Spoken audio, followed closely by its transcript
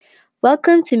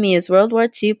Welcome to Mia's World War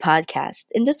II podcast.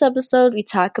 In this episode, we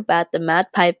talk about the Mad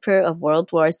Piper of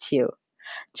World War II.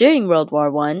 During World War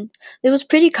I, it was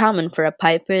pretty common for a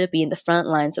piper to be in the front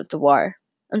lines of the war.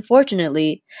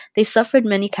 Unfortunately, they suffered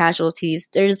many casualties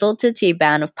that resulted to a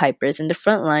ban of pipers in the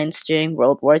front lines during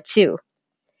World War II.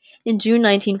 In June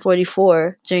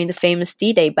 1944, during the famous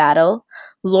D-Day battle,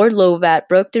 Lord Lovat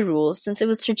broke the rules since it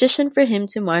was tradition for him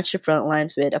to march the front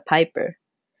lines with a piper.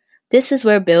 This is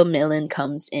where Bill Millin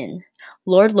comes in,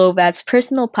 Lord Lovat's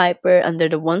personal piper under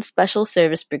the 1 Special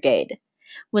Service Brigade.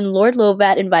 When Lord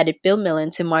Lovat invited Bill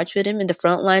Millin to march with him in the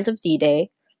front lines of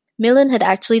D-Day, Millin had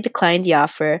actually declined the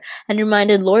offer and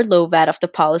reminded Lord Lovat of the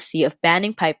policy of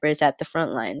banning pipers at the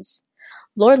front lines.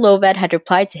 Lord Lovat had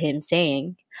replied to him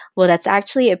saying, "Well, that's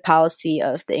actually a policy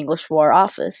of the English War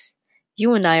Office.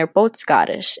 You and I are both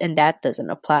Scottish, and that doesn't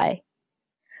apply."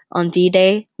 On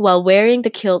D-Day, while wearing the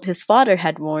kilt his father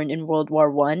had worn in World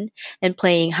War I and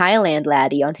playing Highland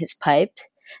Laddie on his pipe,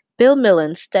 Bill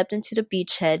Millin stepped into the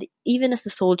beachhead even as the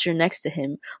soldier next to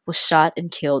him was shot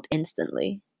and killed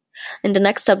instantly. In the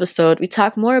next episode, we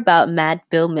talk more about Mad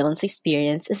Bill Millin's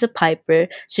experience as a piper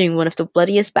during one of the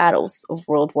bloodiest battles of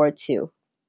World War II.